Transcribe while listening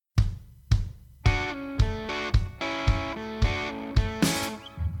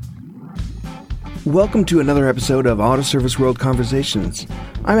Welcome to another episode of Auto Service World Conversations.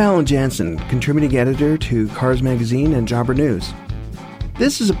 I'm Alan Jansen, contributing editor to Cars Magazine and Jobber News.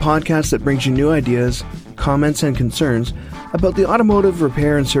 This is a podcast that brings you new ideas, comments, and concerns about the automotive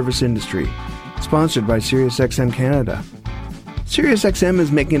repair and service industry, sponsored by SiriusXM Canada. SiriusXM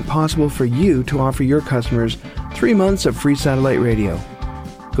is making it possible for you to offer your customers 3 months of free satellite radio.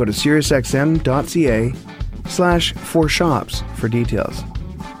 Go to SiriusXM.ca/4shops for details.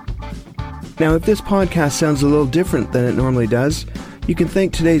 Now, if this podcast sounds a little different than it normally does, you can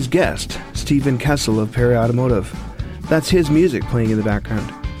thank today's guest, Stephen Kessel of Perry Automotive. That's his music playing in the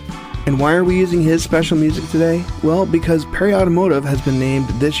background. And why are we using his special music today? Well, because Perry Automotive has been named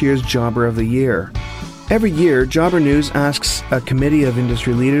this year's Jobber of the Year. Every year, Jobber News asks a committee of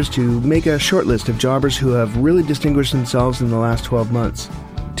industry leaders to make a short list of jobbers who have really distinguished themselves in the last 12 months.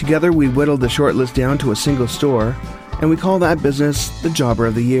 Together, we whittled the short list down to a single store, and we call that business the Jobber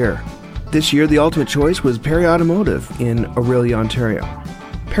of the Year. This year, the ultimate choice was Perry Automotive in Orillia, Ontario.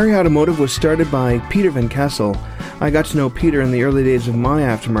 Perry Automotive was started by Peter Van Kessel. I got to know Peter in the early days of my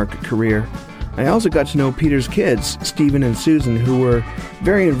aftermarket career. I also got to know Peter's kids, Stephen and Susan, who were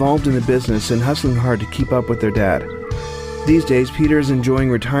very involved in the business and hustling hard to keep up with their dad. These days, Peter is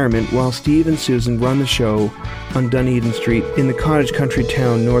enjoying retirement while Steve and Susan run the show on Dunedin Street in the cottage country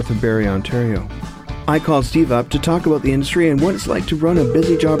town north of Barrie, Ontario. I called Steve up to talk about the industry and what it's like to run a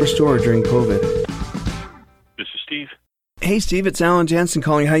busy jobber store during COVID. This is Steve. Hey Steve, it's Alan Jansen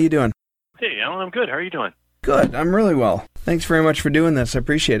calling. How you doing? Hey, Alan, I'm good. How are you doing? Good, I'm really well. Thanks very much for doing this. I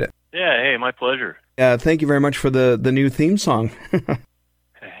appreciate it. Yeah, hey, my pleasure. Thank you very much for the new theme song.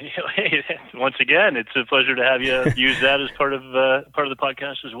 Hey, once again, it's a pleasure to have you use that as part of the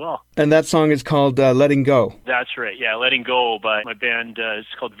podcast as well. And that song is called Letting Go. That's right, yeah, Letting Go by my band. It's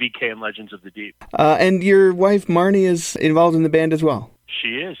called VK and Legends of the Deep. And your wife, Marnie, is involved in the band as well?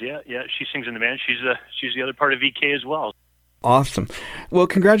 She is, yeah. She sings in the band. She's the other part of VK as well. Awesome. Well,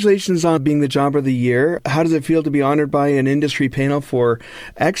 congratulations on being the Jobber of the Year. How does it feel to be honored by an industry panel for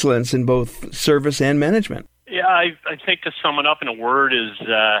excellence in both service and management? Yeah, I think to sum it up in a word is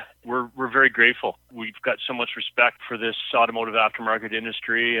we're very grateful. We've got so much respect for this automotive aftermarket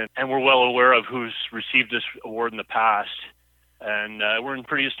industry, and we're well aware of who's received this award in the past. And we're in a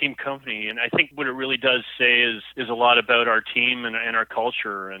pretty esteemed company. And I think what it really does say is a lot about our team and our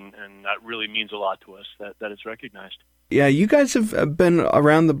culture, and that really means a lot to us that it's recognized. Yeah, you guys have been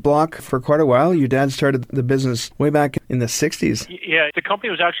around the block for quite a while. Your dad started the business way back in the 60s. Yeah, the company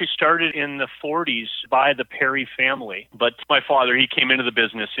was actually started in the 40s by the Perry family. But my father, he came into the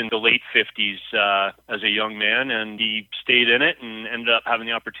business in the late 50s as a young man, and he stayed in it and ended up having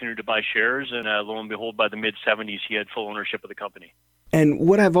the opportunity to buy shares. And lo and behold, by the mid-70s, he had full ownership of the company. And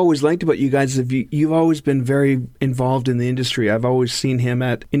what I've always liked about you guys is you've always been very involved in the industry. I've always seen him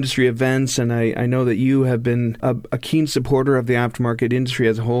at industry events, and I know that you have been a keen supporter of the aftermarket industry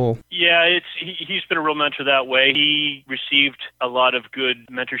as a whole. Yeah, he's been a real mentor that way. He received a lot of good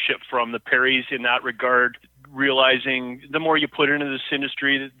mentorship from the Perrys in that regard, realizing the more you put into this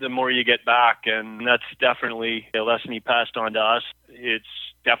industry, the more you get back. And that's definitely a lesson he passed on to us. It's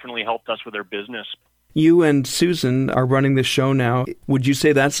definitely helped us with our business. You and Susan are running the show now. Would you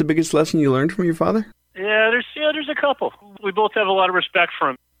say that's the biggest lesson you learned from your father? Yeah, there's a couple. We both have a lot of respect for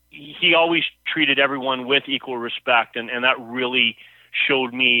him. He always treated everyone with equal respect, and that really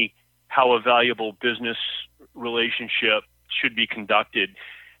showed me how a valuable business relationship should be conducted.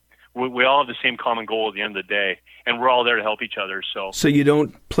 We all have the same common goal at the end of the day, and we're all there to help each other. So you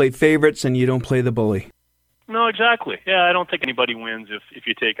don't play favorites and you don't play the bully? No, exactly. Yeah, I don't think anybody wins if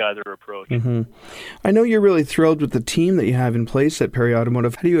you take either approach. Mm-hmm. I know you're really thrilled with the team that you have in place at Perry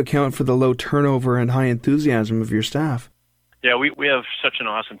Automotive. How do you account for the low turnover and high enthusiasm of your staff? Yeah, we have such an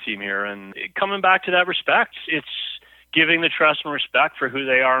awesome team here, and coming back to that respect, it's giving the trust and respect for who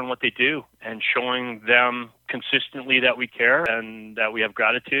they are and what they do, and showing them consistently that we care and that we have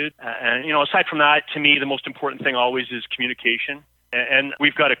gratitude. And, aside from that, to me, the most important thing always is communication. And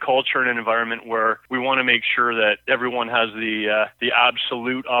we've got a culture and an environment where we want to make sure that everyone has the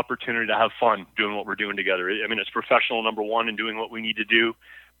absolute opportunity to have fun doing what we're doing together. I mean, it's professional, number one, and doing what we need to do.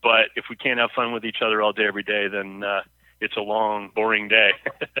 But if we can't have fun with each other all day, every day, then it's a long, boring day.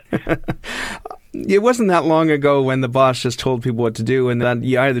 It wasn't that long ago when the boss just told people what to do, and then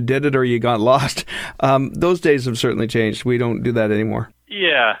you either did it or you got lost. Those days have certainly changed. We don't do that anymore.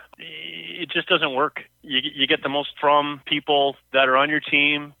 Yeah, it just doesn't work. You get the most from people that are on your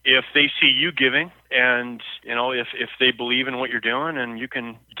team if they see you giving, and if they believe in what you're doing, and you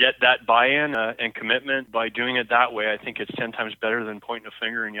can get that buy-in and commitment by doing it that way. I think it's 10 times better than pointing a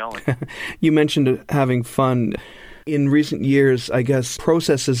finger and yelling. You mentioned having fun. In recent years, I guess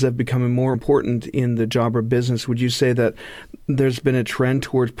processes have become more important in the job or business. Would you say that there's been a trend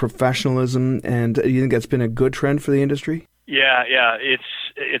towards professionalism, and do you think that's been a good trend for the industry? Yeah.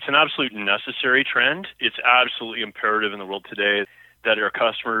 It's an absolute necessary trend. It's absolutely imperative in the world today that our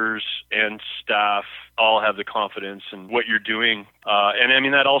customers and staff all have the confidence in what you're doing. And I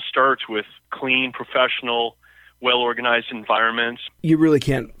mean, that all starts with clean, professional, well-organized environments. You really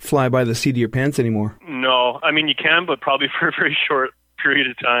can't fly by the seat of your pants anymore. No, I mean, you can, but probably for a very short period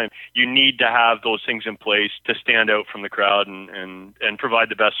of time. You need to have those things in place to stand out from the crowd and provide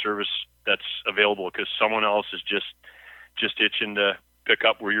the best service that's available, because someone else is just itching to pick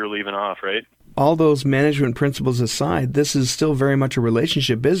up where you're leaving off, right? All those management principles aside, this is still very much a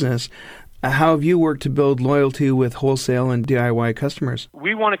relationship business. How have you worked to build loyalty with wholesale and DIY customers?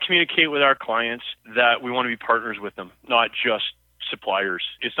 We want to communicate with our clients that we want to be partners with them, not just suppliers.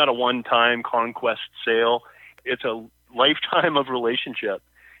 It's not a one-time conquest sale. It's a lifetime of relationship.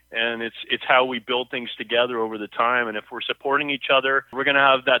 And it's how we build things together over the time. And if we're supporting each other, we're going to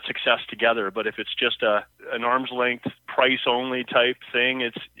have that success together. But if it's just an arm's length, price only type thing,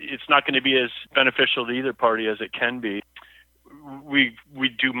 it's not going to be as beneficial to either party as it can be. We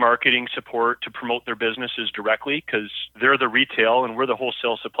do marketing support to promote their businesses directly, because they're the retail and we're the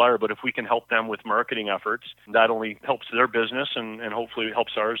wholesale supplier. But if we can help them with marketing efforts, that only helps their business and hopefully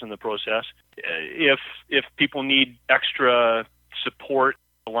helps ours in the process. If people need extra support,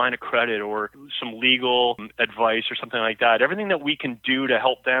 a line of credit or some legal advice or something like that, everything that we can do to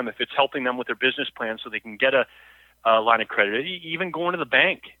help them, if it's helping them with their business plan so they can get a line of credit, even going to the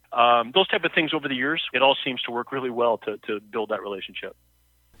bank, those type of things over the years, it all seems to work really well to build that relationship.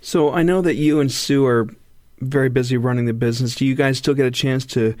 So I know that you and Sue are very busy running the business. Do you guys still get a chance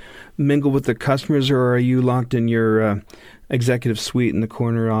to mingle with the customers, or are you locked in your executive suite in the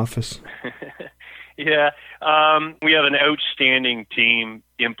corner office? Yeah, we have an outstanding team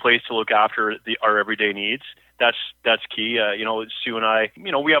in place to look after our everyday needs. That's key. Sue and I,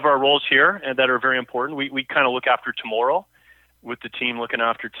 we have our roles here and that are very important. We kind of look after tomorrow with the team looking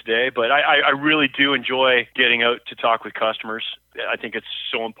after today. But I really do enjoy getting out to talk with customers. I think it's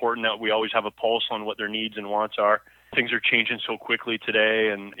so important that we always have a pulse on what their needs and wants are. Things are changing so quickly today,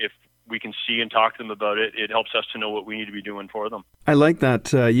 and if we can see and talk to them about it, it helps us to know what we need to be doing for them. I like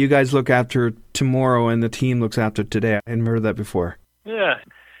that. You guys look after tomorrow and the team looks after today. I hadn't heard that before. Yeah.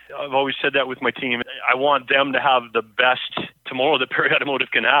 I've always said that with my team. I want them to have the best tomorrow that Perry Automotive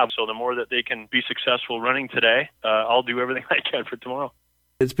can have. So the more that they can be successful running today, I'll do everything I can for tomorrow.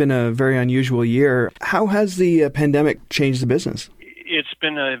 It's been a very unusual year. How has the pandemic changed the business? It's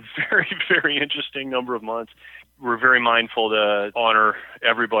been a very, very interesting number of months. We're very mindful to honor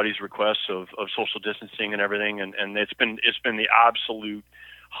everybody's requests of social distancing and everything, and it's been the absolute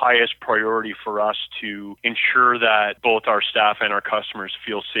highest priority for us to ensure that both our staff and our customers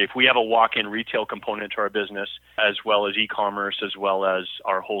feel safe. We have a walk-in retail component to our business, as well as e-commerce, as well as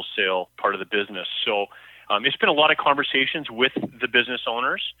our wholesale part of the business. So it's been a lot of conversations with the business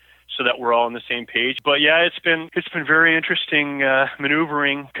owners so that we're all on the same page. But yeah, it's been very interesting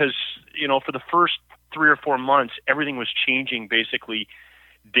maneuvering, because for the first 3 or 4 months, everything was changing basically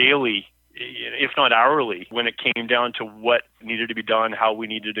daily, if not hourly, when it came down to what needed to be done, how we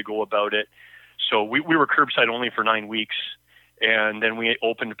needed to go about it. So we were curbside only for 9 weeks, and then we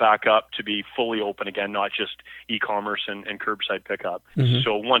opened back up to be fully open again, not just e-commerce and curbside pickup. Mm-hmm.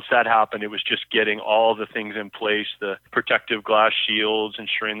 So once that happened, it was just getting all the things in place, the protective glass shields,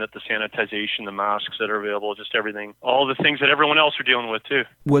 ensuring that the sanitization, the masks that are available, just everything, all the things that everyone else are dealing with too.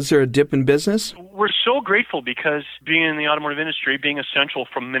 Was there a dip in business? We're so grateful, because being in the automotive industry, being essential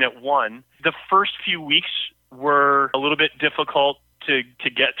from minute one, the first few weeks were a little bit difficult to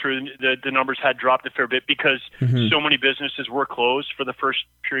get through. The numbers had dropped a fair bit because so many businesses were closed for the first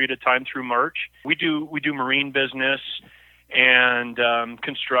period of time through March. We do marine business and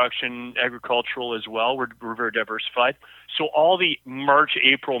construction, agricultural as well. We're very diversified. So all the March,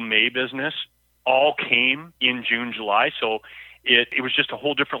 April, May business all came in June, July. So it was just a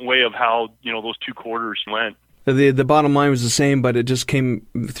whole different way of how those 2 quarters went. The bottom line was the same, but it just came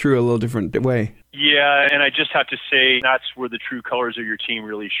through a little different way. Yeah, and I just have to say that's where the true colors of your team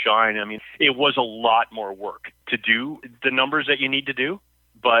really shine. I mean, it was a lot more work to do the numbers that you need to do,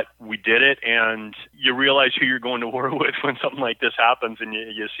 but we did it, and you realize who you're going to war with when something like this happens, and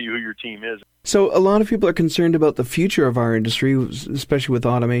you see who your team is. So a lot of people are concerned about the future of our industry, especially with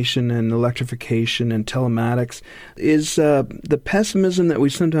automation and electrification and telematics. Is the pessimism that we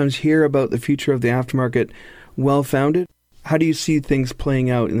sometimes hear about the future of the aftermarket well-founded? How do you see things playing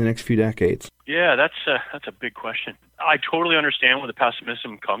out in the next few decades? Yeah, that's a big question. I totally understand where the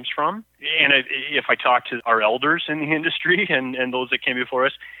pessimism comes from. And if I talk to our elders in the industry and those that came before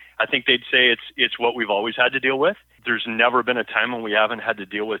us, I think they'd say it's what we've always had to deal with. There's never been a time when we haven't had to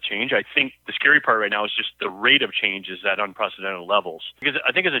deal with change. I think the scary part right now is just the rate of change is at unprecedented levels. Because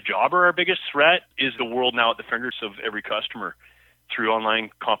I think as a jobber, our biggest threat is the world now at the fingers of every customer through online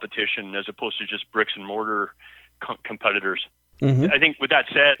competition as opposed to just bricks and mortar competitors. I think with that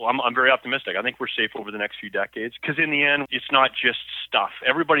said, I'm very optimistic. I think we're safe over the next few decades because in the end, it's not just stuff.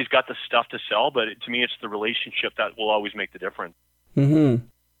 Everybody's got the stuff to sell, but to me, it's the relationship that will always make the difference.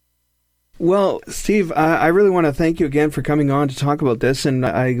 Well, Steve, I really want to thank you again for coming on to talk about this, and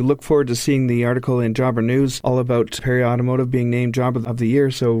I look forward to seeing the article in Jobber News all about Perry Automotive being named Job of the Year,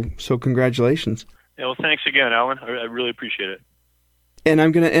 so congratulations. Yeah, well, thanks again, Alan. I really appreciate it. And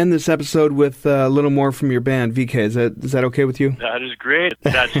I'm going to end this episode with a little more from your band, VK. Is that okay with you? That is great.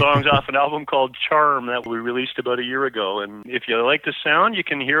 That song's off an album called Charm that we released about a year ago. And if you like the sound, you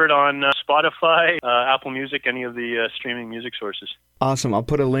can hear it on Spotify, Apple Music, any of the streaming music sources. Awesome. I'll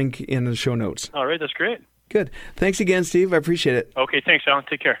put a link in the show notes. All right. That's great. Good. Thanks again, Steve. I appreciate it. Okay. Thanks, Alan.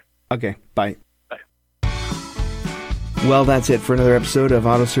 Take care. Okay. Bye. Well, that's it for another episode of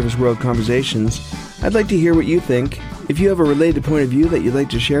Auto Service World Conversations. I'd like to hear what you think. If you have a related point of view that you'd like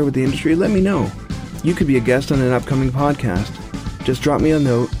to share with the industry, let me know. You could be a guest on an upcoming podcast. Just drop me a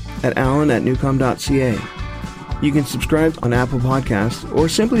note at alan@newcom.ca. You can subscribe on Apple Podcasts or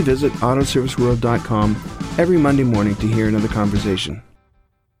simply visit autoserviceworld.com every Monday morning to hear another conversation.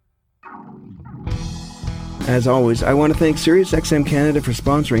 As always, I want to thank SiriusXM Canada for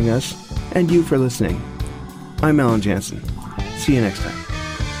sponsoring us and you for listening. I'm Alan Jansen. See you next time.